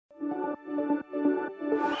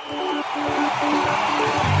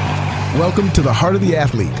Welcome to the Heart of the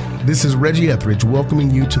Athlete. This is Reggie Etheridge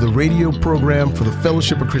welcoming you to the radio program for the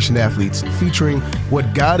Fellowship of Christian Athletes, featuring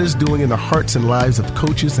what God is doing in the hearts and lives of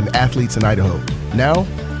coaches and athletes in Idaho. Now,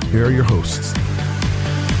 here are your hosts.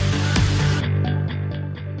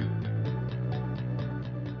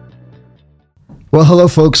 Well, hello,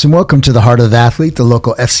 folks, and welcome to the Heart of the Athlete, the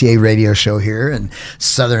local FCA radio show here in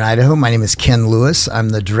Southern Idaho. My name is Ken Lewis. I'm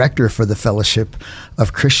the director for the Fellowship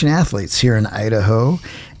of Christian Athletes here in Idaho.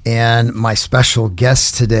 And my special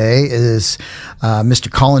guest today is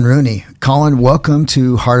Mr. Colin Rooney. Colin, welcome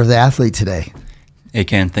to Heart of the Athlete today. Hey,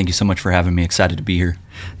 Ken. Thank you so much for having me. Excited to be here.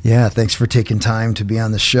 Yeah, thanks for taking time to be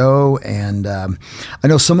on the show. And I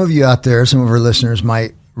know some of you out there, some of our listeners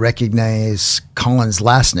might recognize Colin's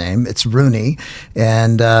last name. It's Rooney.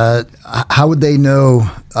 And how would they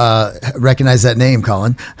recognize that name,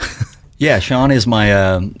 Colin? Yeah, Sean is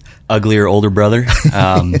my uglier older brother.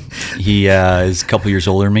 He is a couple years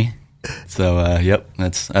older than me. So, yep,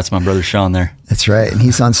 that's my brother Sean there. That's right. And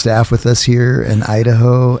he's on staff with us here in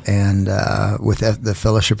Idaho and with the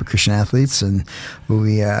Fellowship of Christian Athletes. And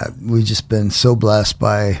we've just been so blessed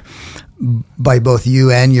by both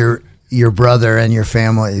you and your brother and your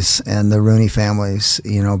families and the Rooney families,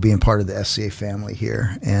 being part of the FCA family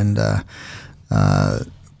here. And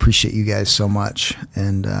appreciate you guys so much.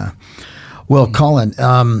 And well, Colin,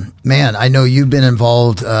 man, I know you've been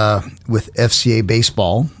involved with FCA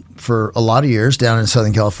baseball for a lot of years down in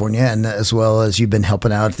Southern California, and as well as you've been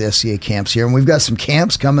helping out at the FCA camps here. And we've got some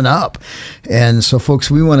camps coming up. And so,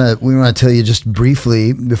 folks, we want to tell you just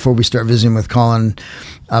briefly before we start visiting with Colin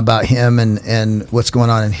about him and what's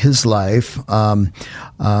going on in his life.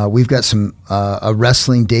 We've got a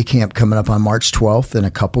wrestling day camp coming up on March 12th in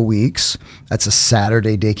a couple weeks. That's a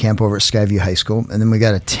Saturday day camp over at Skyview High School. And then we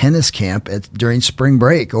got a tennis camp during spring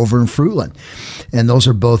break over in Fruitland. And those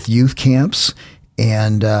are both youth camps.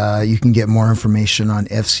 And you can get more information on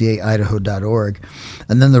fcaidaho.org.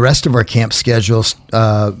 And then the rest of our camp schedule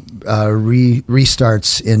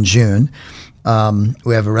restarts in June.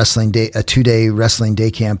 We have a 2-day wrestling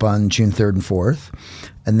day camp on June 3rd and 4th.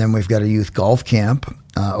 And then we've got a youth golf camp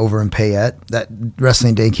over in Payette. That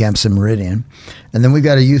wrestling day camp's in Meridian. And then we've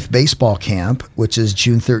got a youth baseball camp, which is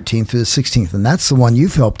June 13th through the 16th. And that's the one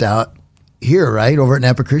you've helped out here, right, over at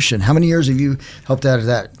Napa Christian. How many years have you helped out at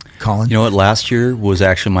that, Colin? You know what? Last year was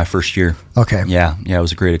actually my first year. Okay. Yeah, it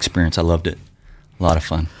was a great experience. I loved it. A lot of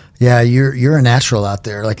fun. Yeah, you're a natural out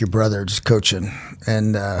there, like your brother, just coaching.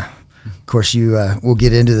 And of course, we'll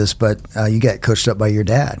get into this, but you got coached up by your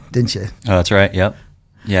dad, didn't you? Oh, that's right. Yep.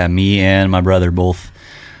 Yeah, me and my brother both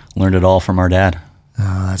learned it all from our dad.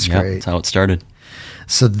 Oh, that's great. That's how it started.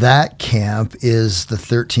 So that camp is the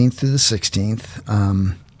 13th through the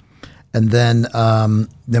 16th. And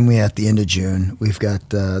then we at the end of June, we've got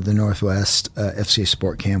the Northwest FCA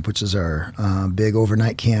Sport Camp, which is our big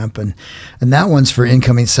overnight camp. And that one's for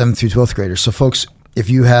incoming 7th through 12th graders. So, folks, if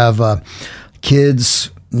you have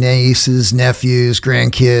kids, nieces, nephews,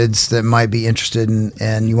 grandkids that might be interested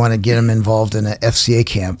and you want to get them involved in an FCA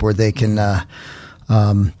camp where they can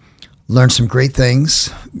learn some great things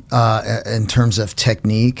in terms of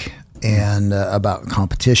technique and about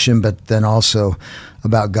competition, but then also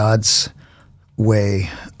about God's way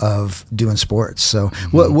of doing sports. So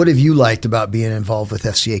what have you liked about being involved with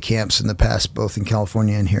FCA camps in the past, both in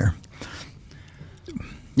California and here?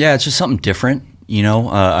 Yeah, it's just something different.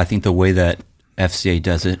 I think the way that FCA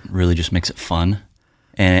does it really just makes it fun.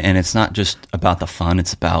 And it's not just about the fun.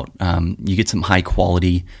 It's about you get some high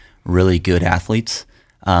quality, really good athletes,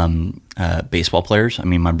 baseball players. I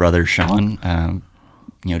mean, my brother Sean,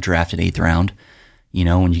 drafted 8th round,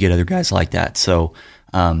 when you get other guys like that. So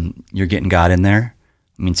you're getting God in there.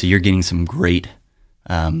 I mean, so you're getting some great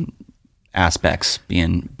aspects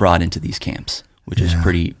being brought into these camps, which is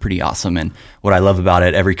pretty awesome. And what I love about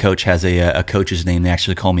it, every coach has a coach's name. They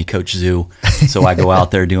actually call me Coach Zoo. So I go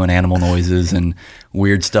out there doing animal noises and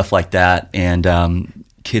weird stuff like that. And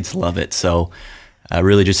kids love it. So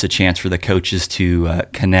really just a chance for the coaches to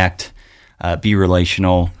connect, be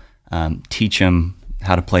relational, teach them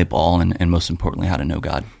how to play ball, and most importantly, how to know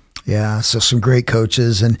God. Yeah, so some great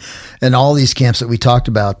coaches and all these camps that we talked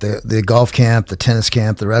about, the golf camp, the tennis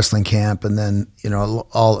camp, the wrestling camp, and then,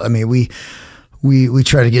 we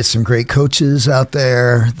try to get some great coaches out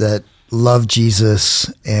there that love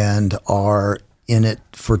Jesus and are in it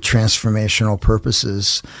for transformational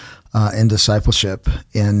purposes and discipleship,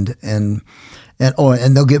 and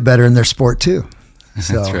they'll get better in their sport too.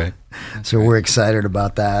 So, That's right. So we're excited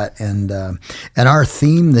about that, and our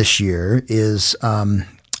theme this year is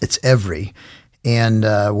it's every, and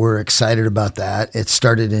we're excited about that. It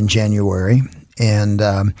started in January, and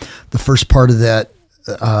the first part of that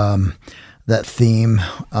that theme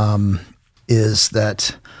is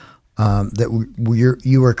that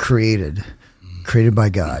you were created by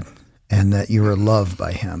God, and that you were loved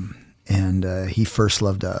by Him, and He first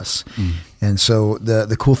loved us. And so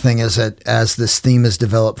the cool thing is that as this theme is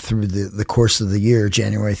developed through the course of the year,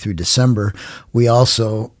 January through December, we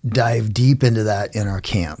also dive deep into that in our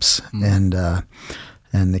camps, and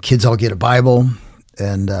the kids all get a Bible,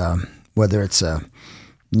 and whether it's a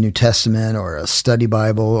New Testament or a study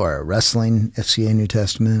Bible or a wrestling FCA New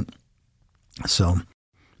Testament. So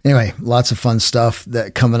anyway, lots of fun stuff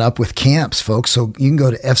that coming up with camps, folks. So you can go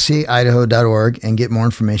to fcaidaho.org and get more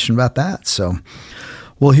information about that. So,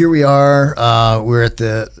 well, here we are. We're at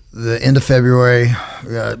the end of February.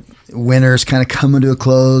 Winter's kind of coming to a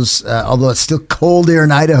close, although it's still cold here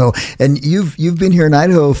in Idaho. And you've been here in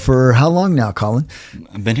Idaho for how long now, Colin?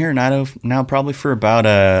 I've been here in Idaho now probably for about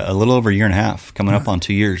a little over a year and a half, coming up on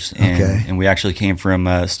 2 years. And we actually came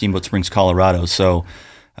from Steamboat Springs, Colorado. So,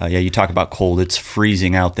 you talk about cold. It's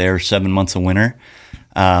freezing out there, 7 months of winter.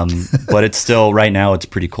 But it's still, right now, it's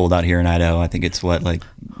pretty cold out here in Idaho. I think it's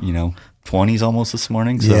 20s almost this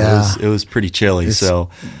morning. So it was pretty chilly. It's a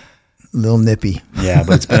little nippy. Yeah,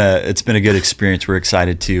 but it's been a good experience. We're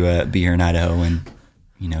excited to be here in Idaho and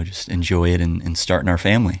just enjoy it and starting our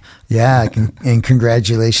family. Yeah, and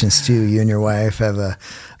congratulations too. You and your wife have a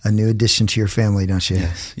new addition to your family, don't you?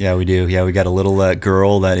 Yes. Yeah, we do. Yeah, we got a little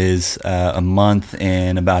girl that is a month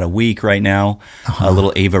and about a week right now. A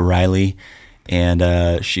little Ava Riley,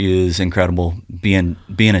 and she is incredible. Being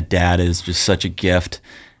a dad is just such a gift.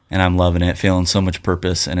 And I'm loving it, feeling so much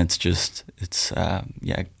purpose, and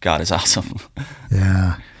God is awesome.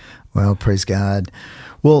 Yeah, well, praise God.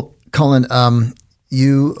 Well, Colin,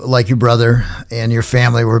 you, like your brother and your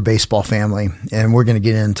family, were a baseball family, and we're going to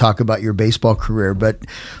get in and talk about your baseball career. But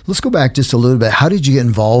let's go back just a little bit. How did you get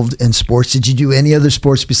involved in sports? Did you do any other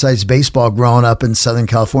sports besides baseball growing up in Southern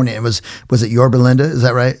California? It was it Yorba Linda? Is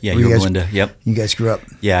that right? Yeah, Yorba Linda. Yep. You guys grew up?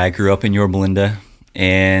 Yeah, I grew up in Yorba Linda.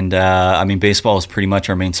 And, baseball is pretty much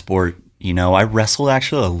our main sport. I wrestled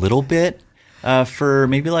actually a little bit for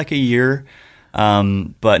maybe like a year.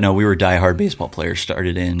 But no, we were diehard baseball players,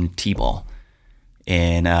 started in T-ball.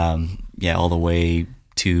 And, all the way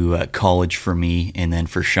to college for me, and then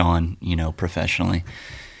for Sean, professionally.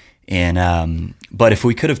 And but if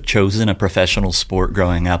we could have chosen a professional sport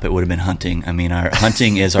growing up, it would have been hunting. Our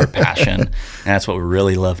hunting is our passion. And that's what we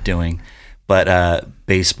really love doing. But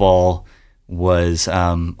baseball was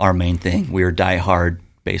our main thing. We were diehard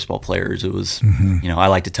baseball players. It was, I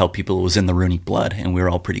like to tell people it was in the Rooney blood, and we were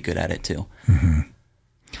all pretty good at it too. Mm-hmm.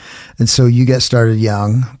 And so you got started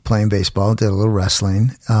young playing baseball, did a little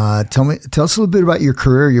wrestling. Tell us a little bit about your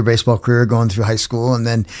career, your baseball career, going through high school, and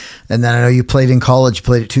then I know you played in college,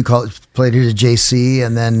 played at JC,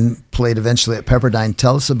 and then played eventually at Pepperdine.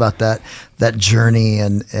 Tell us about that journey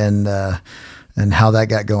and how that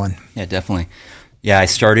got going. Yeah, definitely. Yeah, I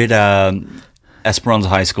started Esperanza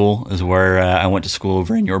High School is where I went to school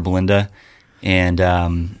over in Yorba Linda, and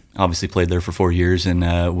obviously played there for 4 years, and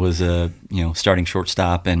was a starting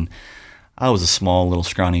shortstop. And I was a small, little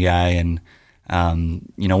scrawny guy, and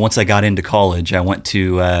once I got into college, I went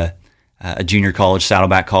to a junior college,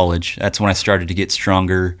 Saddleback College. That's when I started to get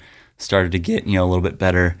stronger, started to get a little bit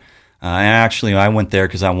better. And I went there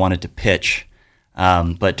because I wanted to pitch,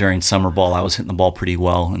 but during summer ball, I was hitting the ball pretty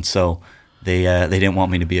well, and so they didn't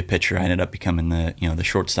want me to be a pitcher. I ended up becoming the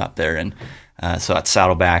shortstop there, and so at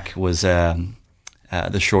Saddleback was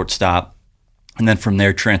the shortstop, and then from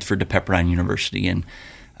there transferred to Pepperdine University and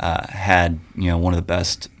had one of the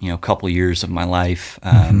best couple years of my life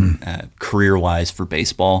career wise for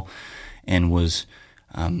baseball, and was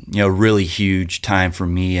a really huge time for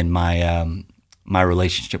me and my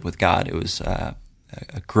relationship with God. It was a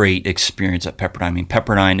great experience at Pepperdine.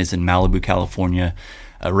 Pepperdine is in Malibu, California,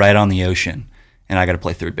 right on the ocean, and I got to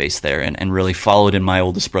play third base there, and really followed in my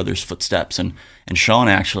oldest brother's footsteps. And Sean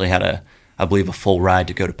actually had I believe a full ride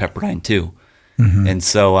to go to Pepperdine too. Mm-hmm. And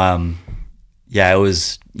so, it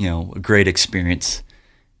was, a great experience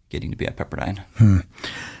getting to be at Pepperdine.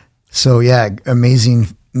 So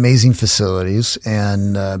amazing facilities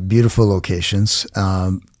and beautiful locations.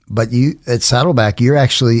 But you at Saddleback, you're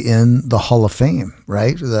actually in the Hall of Fame,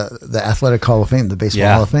 right? The Athletic Hall of Fame, the Baseball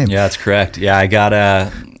Hall of Fame. Yeah, that's correct. Yeah, I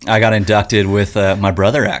got inducted with my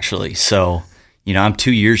brother actually. So, I'm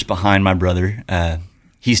 2 years behind my brother.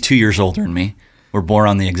 He's 2 years older than me. We're born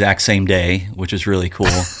on the exact same day, which is really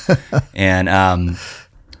cool. And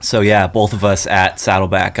both of us at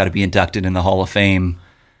Saddleback got to be inducted in the Hall of Fame,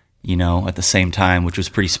 at the same time, which was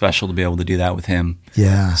pretty special to be able to do that with him.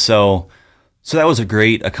 Yeah. So that was a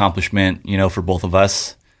great accomplishment, for both of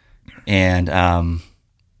us. And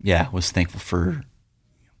was thankful for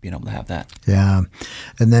being able to have that. Yeah.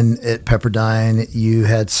 And then at Pepperdine, you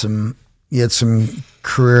had some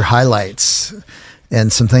career highlights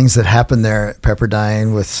and some things that happened there at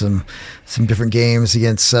Pepperdine with some different games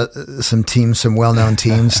against some teams, some well-known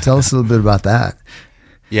teams. Tell us a little bit about that.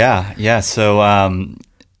 Yeah. So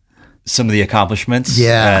some of the accomplishments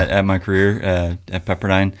at my career at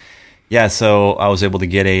Pepperdine. Yeah, so I was able to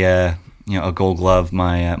get a Gold Glove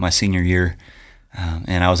my senior year,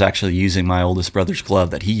 and I was actually using my oldest brother's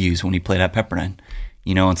glove that he used when he played at Pepperdine.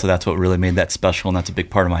 And so that's what really made that special, and that's a big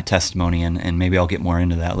part of my testimony, and maybe I'll get more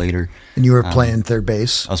into that later. And you were playing third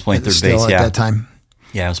base? I was playing third still base, at that time?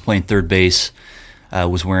 Yeah, I was playing third base,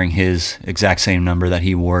 was wearing his exact same number that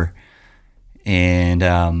he wore, and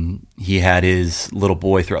he had his little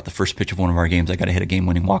boy throughout the first pitch of one of our games. I got to hit a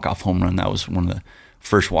game-winning walk-off home run. That was one of the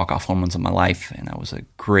first walk-off home runs of my life, and that was a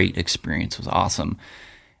great experience. It was awesome.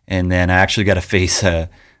 And then I actually got to face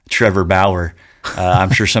Trevor Bauer. I'm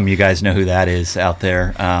sure some of you guys know who that is out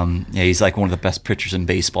there. He's like one of the best pitchers in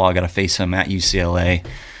baseball. I got to face him at UCLA,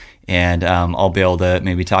 and I'll be able to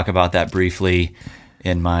maybe talk about that briefly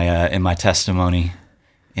in my testimony.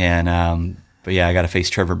 And but yeah, I got to face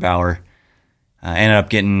Trevor Bauer. I ended up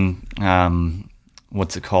getting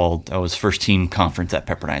what's it called? I was first team conference at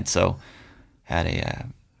Pepperdine, so had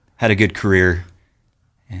a good career.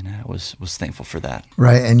 And I was thankful for that.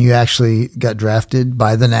 Right, and you actually got drafted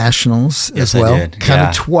by the Nationals as well. I did. Kind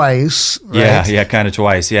of twice, right? Yeah, kind of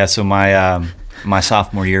twice. Yeah, so my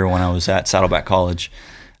sophomore year when I was at Saddleback College,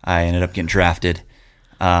 I ended up getting drafted,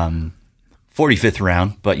 45th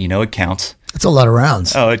round, but it counts. It's a lot of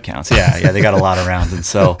rounds. Oh, it counts. Yeah, they got a lot of rounds, and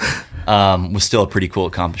so was still a pretty cool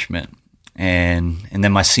accomplishment. And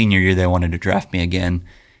then my senior year, they wanted to draft me again,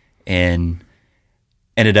 and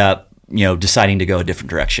ended up deciding to go a different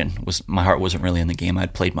direction. My heart wasn't really in the game.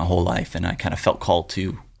 I'd played my whole life, and I kind of felt called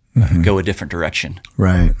to go a different direction.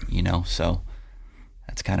 Right. So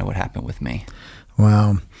that's kind of what happened with me.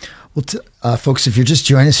 Wow. Well, folks, if you're just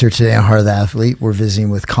joining us here today on Heart of the Athlete, we're visiting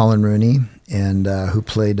with Colin Rooney, and who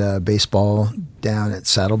played baseball down at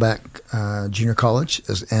Saddleback Junior College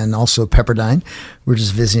and also Pepperdine. We're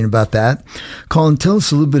just visiting about that. Colin, tell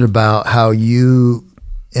us a little bit about how you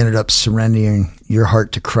ended up surrendering your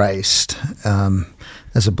heart to Christ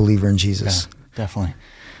as a believer in Jesus. Yeah, definitely.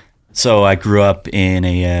 So I grew up in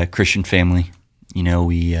a Christian family.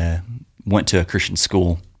 We went to a Christian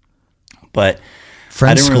school, but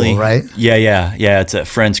Friends school, right? Yeah. It's a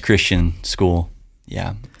Friends Christian school.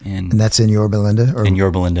 Yeah, and that's in Yorba Linda. In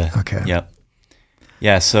Yorba Linda. Okay. Yep.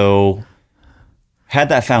 Yeah. So had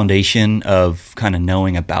that foundation of kind of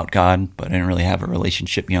knowing about God, but I didn't really have a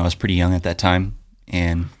relationship. I was pretty young at that time.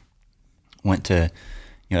 And went to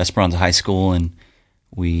Esperanza High School, and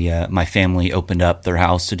my family opened up their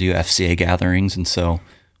house to do FCA gatherings, and so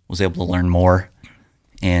was able to learn more.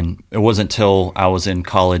 And it wasn't until I was in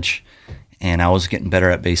college and I was getting better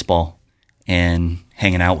at baseball and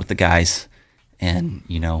hanging out with the guys and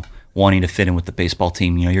wanting to fit in with the baseball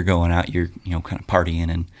team. You're going out, you're kind of partying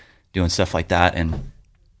and doing stuff like that, and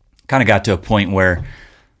kind of got to a point where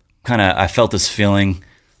I felt this feeling.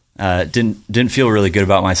 Didn't feel really good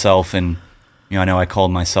about myself, and I know I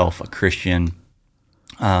called myself a Christian,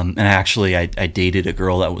 and actually I dated a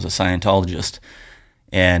girl that was a Scientologist,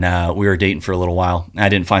 and we were dating for a little while. I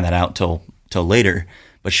didn't find that out till later,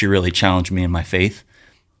 but she really challenged me in my faith,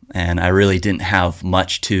 and I really didn't have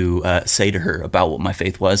much to say to her about what my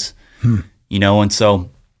faith was, and so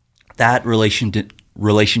that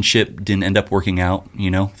relationship didn't end up working out,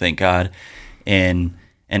 thank God, and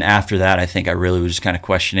after that, I think I really was just kind of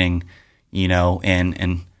questioning,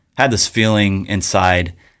 and had this feeling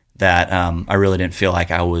inside that I really didn't feel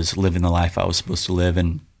like I was living the life I was supposed to live.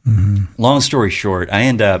 And long story short, I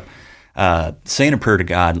end up saying a prayer to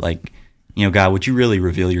God, like, God, would you really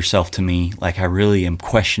reveal yourself to me? Like, I really am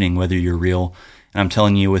questioning whether you're real. And I'm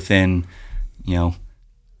telling you, within,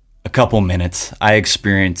 a couple minutes, I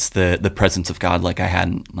experienced the presence of God like I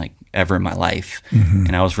hadn't ever in my life.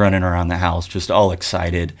 And I was running around the house just all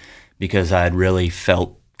excited because I had really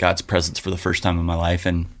felt God's presence for the first time in my life,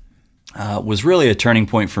 and was really a turning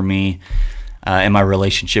point for me, and my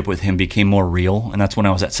relationship with him became more real. And that's when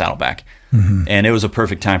I was at Saddleback. And it was a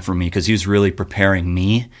perfect time for me because he was really preparing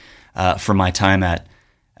me for my time at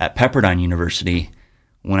Pepperdine University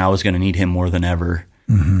when I was going to need him more than ever.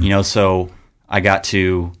 So I got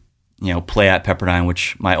to play at Pepperdine,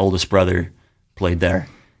 which my oldest brother played there.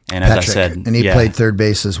 And Patrick, as I said, and he played third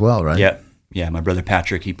base as well, right? Yep. Yeah, my brother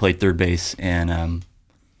Patrick, he played third base, and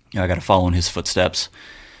I got to follow in his footsteps.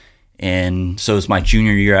 And so it was my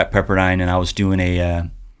junior year at Pepperdine, and I was doing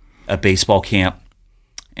a baseball camp,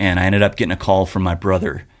 and I ended up getting a call from my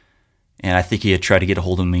brother And I think he had tried to get a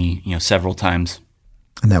hold of me, several times.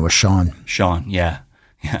 And that was Sean. Sean, yeah.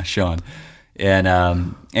 Yeah, Sean.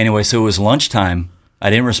 And anyway, so it was lunchtime. I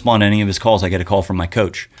didn't respond to any of his calls. I get a call from my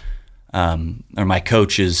coach. Or my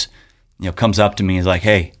coach comes up to me and is like,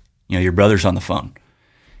 hey, your brother's on the phone.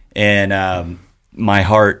 And my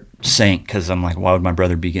heart sank because I'm like, why would my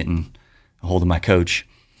brother be getting a hold of my coach?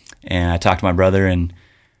 And I talked to my brother, and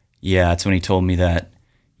yeah, that's when he told me that,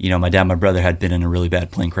 my dad and my brother had been in a really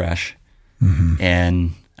bad plane crash. Mm-hmm.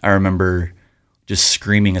 And I remember just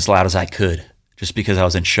screaming as loud as I could, just because I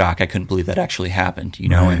was in shock. I couldn't believe that actually happened,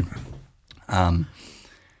 Right. And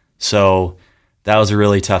so that was a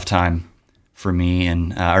really tough time for me.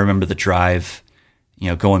 And I remember the drive,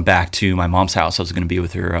 going back to my mom's house. I was going to be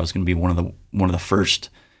with her. I was going to be one of the first,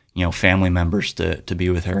 family members to be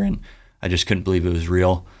with her, and I just couldn't believe it was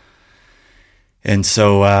real. And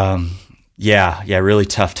so, really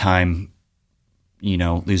tough time,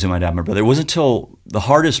 losing my dad and my brother. It wasn't until the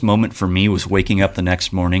hardest moment for me was waking up the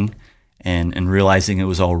next morning and realizing it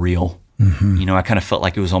was all real. Mm-hmm. I kind of felt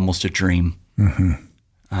like it was almost a dream.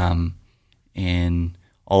 Mm-hmm. And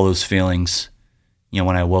all those feelings,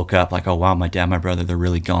 when I woke up, like, oh, wow, my dad, my brother, they're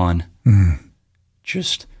really gone. Mm-hmm.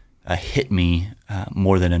 Just hit me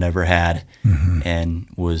more than it ever had, mm-hmm. and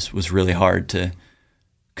was really hard to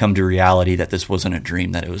come to reality that this wasn't a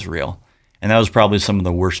dream, that it was real. And that was probably some of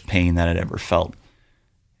the worst pain that I'd ever felt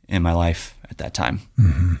in my life at that time.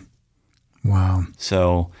 Mm-hmm. Wow.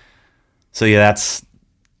 So yeah, that's,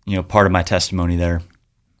 part of my testimony there.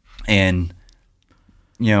 And,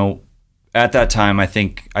 at that time, I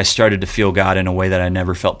think I started to feel God in a way that I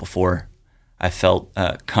never felt before. I felt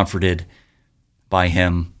comforted by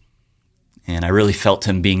him, and I really felt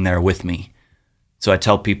him being there with me. So I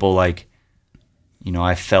tell people, like,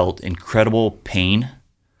 I felt incredible pain,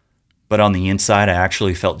 but on the inside, I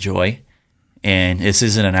actually felt joy. And this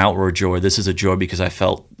isn't an outward joy. This is a joy because I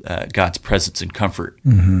felt God's presence and comfort,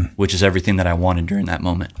 mm-hmm. which is everything that I wanted during that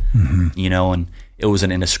moment. Mm-hmm. And it was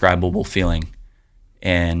an indescribable feeling,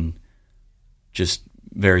 and just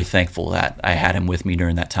very thankful that I had him with me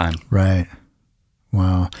during that time. Right.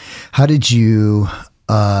 Wow. How did you,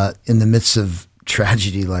 in the midst of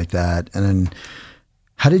tragedy like that, and then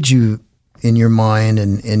how did you, in your mind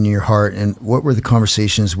and in your heart, and what were the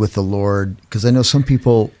conversations with the Lord? Because I know some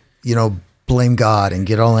people, blame God and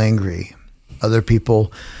get all angry. Other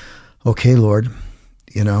people, okay, Lord,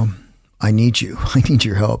 I need you. I need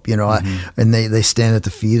your help, mm-hmm. And they stand at the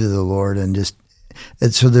feet of the Lord, and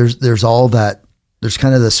so there's all that, there's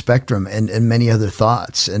kind of the spectrum and many other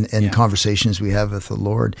thoughts and conversations we have with the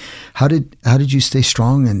Lord. How did you stay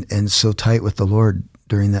strong and so tight with the Lord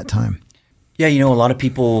during that time? Yeah, a lot of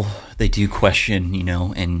people, they do question,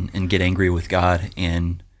 and get angry with God.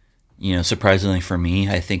 And, surprisingly for me,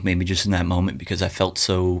 I think maybe just in that moment, because I felt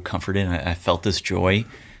so comforted, and I felt this joy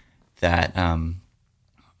that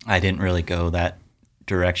I didn't really go that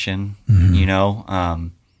direction, mm-hmm.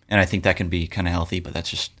 And I think that can be kind of healthy, but that's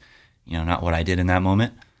just, not what I did in that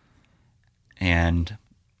moment. And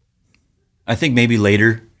I think maybe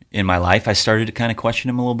later in my life, I started to kind of question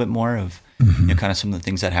him a little bit more of, mm-hmm. Kind of some of the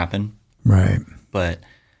things that happened. Right. But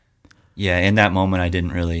yeah, in that moment, I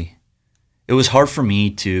didn't really, it was hard for me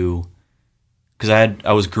to, because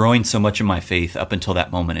I was growing so much in my faith up until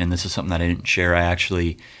that moment. And this is something that I didn't share. I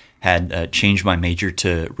actually had changed my major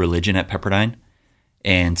to religion at Pepperdine.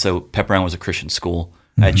 And so Pepperdine was a Christian school.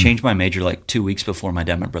 Mm-hmm. I had changed my major like 2 weeks before my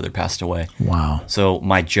dad and my brother passed away. Wow. So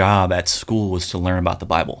my job at school was to learn about the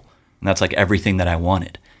Bible. And that's like everything that I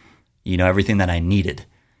wanted, everything that I needed.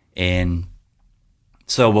 And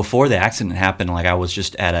so before the accident happened, like I was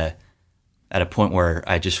just at a point where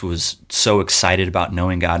I just was so excited about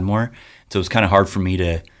knowing God more. So it was kind of hard for me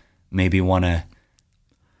to maybe want to,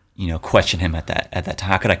 question him at that time.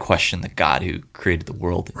 How could I question the God who created the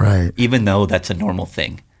world? Right. Even though that's a normal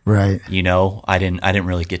thing. Right. I didn't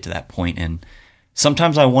really get to that point. And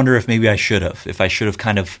sometimes I wonder if maybe I should have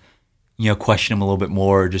kind of, questioned him a little bit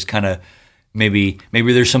more, or just kind of maybe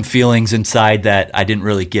there's some feelings inside that I didn't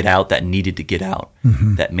really get out that needed to get out,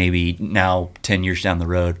 mm-hmm. that maybe now 10 years down the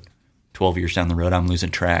road, 12 years down the road, I'm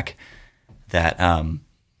losing track, that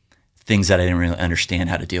things that I didn't really understand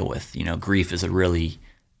how to deal with. Grief is a really,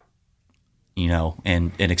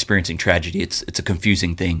 and experiencing tragedy, it's a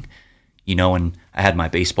confusing thing, and I had my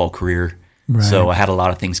baseball career. Right. So I had a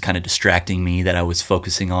lot of things kind of distracting me that I was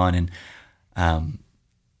focusing on, and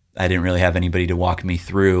I didn't really have anybody to walk me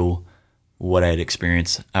through what I had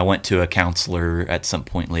experienced. I went to a counselor at some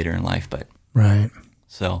point later in life, but right.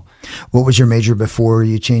 So, what was your major before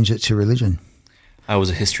you changed it to religion? I was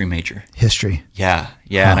a history major. History. Yeah,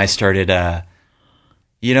 huh. And I started,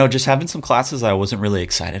 just having some classes I wasn't really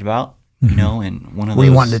excited about. you know, and one of Were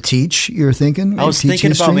those. you wanting to teach? You were thinking? I was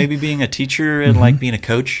thinking about maybe being a teacher and like being a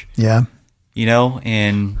coach. Yeah. You know,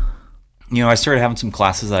 and you know, I started having some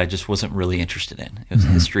classes that I just wasn't really interested in. It was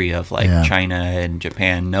history of like China and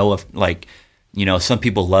Japan. Like, you know, some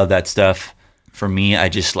people love that stuff. For me, I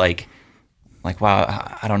just like,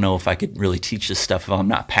 wow, I don't know if I could really teach this stuff if I'm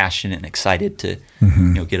not passionate and excited to, you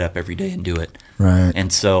know, get up every day and do it. Right.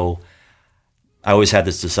 And so I always had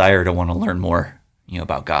this desire to want to learn more, you know,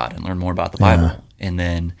 about God and learn more about the Bible. And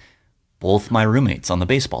then both my roommates on the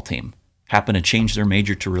baseball team happened to change their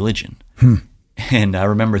major to religion. And I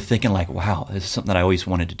remember thinking like, wow, this is something that I always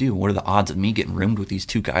wanted to do. What are the odds of me getting roomed with these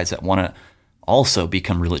two guys that want to also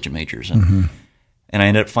become religion majors? And I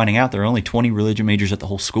ended up finding out there are only 20 religion majors at the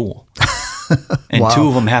whole school. And two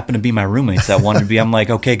of them happened to be my roommates that wanted to be. I'm like,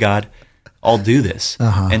 okay, God, I'll do this.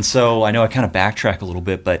 And so I know I kind of backtrack a little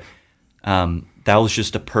bit, but that was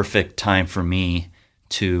just a perfect time for me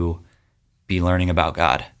to be learning about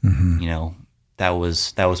God. You know, that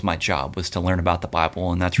was my job, was to learn about the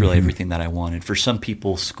Bible, and that's really everything that I wanted. For some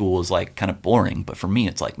people, school is like kind of boring, but for me,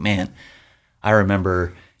 it's like, man, I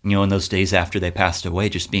remember, you know, in those days after they passed away,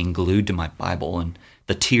 just being glued to my Bible and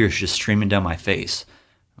the tears just streaming down my face.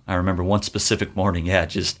 I remember one specific morning,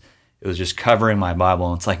 it was just covering my Bible,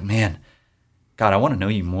 and it's like, man, God, I want to know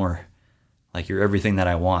you more. Like, you're everything that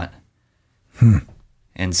I want.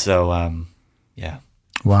 And so,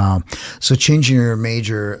 Wow. So changing your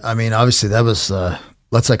major, I mean, obviously that's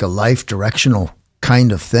like a life directional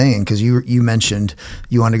kind of thing, because you mentioned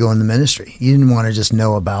you want to go in the ministry. You didn't want to just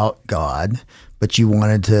know about God, but you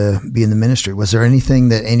wanted to be in the ministry. Was there anything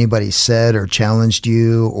that anybody said or challenged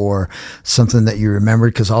you, or something that you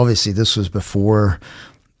remembered? Because obviously this was before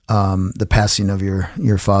the passing of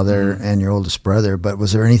your father and your oldest brother, but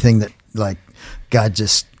was there anything that like God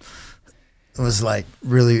just was like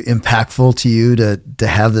really impactful to you to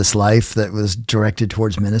have this life that was directed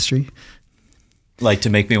towards ministry? Like to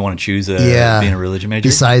make me want to choose being a religion major?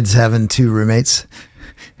 Besides having two roommates?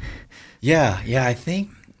 Yeah, I think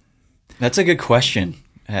that's a good question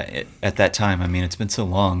at that time. I mean, it's been so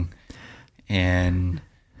long, and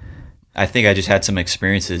I think I just had some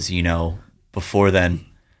experiences, you know, before then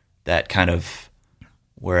that kind of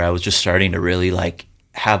where I was just starting to really like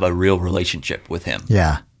have a real relationship with him.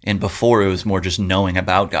 Yeah. And before it was more just knowing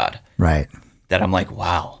about God. Right. That I'm like,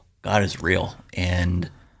 wow, God is real. And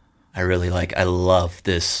I really I love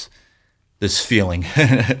this feeling.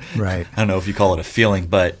 Right. I don't know if you call it a feeling,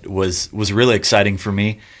 but was really exciting for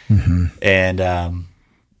me. And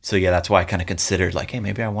so yeah, that's why I kind of considered like, hey,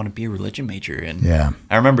 maybe I want to be a religion major. And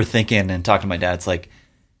I remember thinking and talking to my dad, it's like,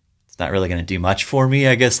 it's not really going to do much for me,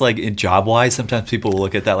 I guess, like job wise. Sometimes people will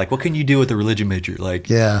look at that like, what can you do with a religion major? Like,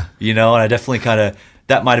 you know, and I definitely kind of,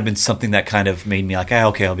 that might have been something that kind of made me like,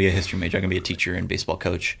 okay, I'll be a history major. I'm going to be a teacher and baseball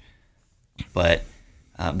coach. But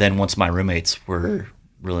then once my roommates were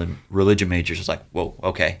religion majors, I was like, whoa,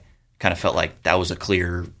 okay. Kind of felt like that was a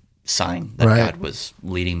clear sign that God was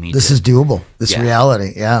leading me. This is doable. This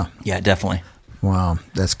reality. Yeah. Yeah, definitely. Wow.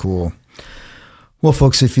 That's cool. Well,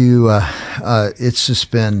 folks, if you, it's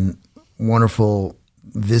just been wonderful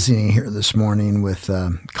visiting here this morning with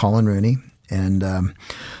Colin Rooney and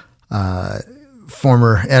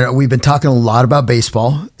and we've been talking a lot about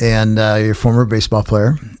baseball, and you're a former baseball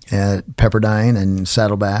player at Pepperdine and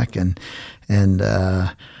Saddleback,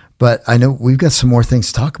 but I know we've got some more things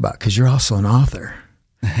to talk about because you're also an author.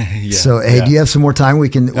 So, hey, do you have some more time? We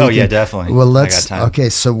can. Definitely. Well, let's. Okay,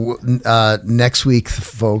 so next week,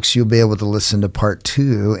 folks, you'll be able to listen to part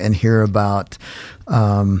 2 and hear about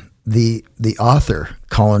the author,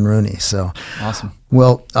 Colin Rooney. So awesome.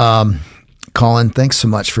 Well, Colin, thanks so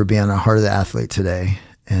much for being a Heart of the Athlete today.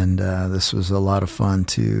 And this was a lot of fun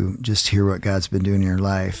to just hear what God's been doing in your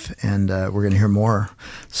life. And we're going to hear more.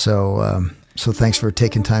 So thanks for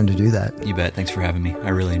taking time to do that. You bet. Thanks for having me. I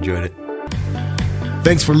really enjoyed it.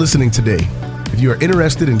 Thanks for listening today. If you are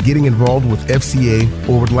interested in getting involved with FCA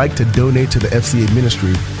or would like to donate to the FCA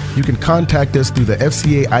ministry, you can contact us through the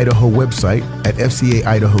FCA Idaho website at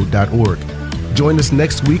fcaidaho.org. Join us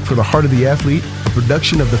next week for the Heart of the Athlete, a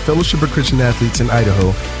production of the Fellowship of Christian Athletes in Idaho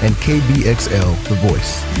and KBXL, The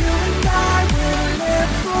Voice.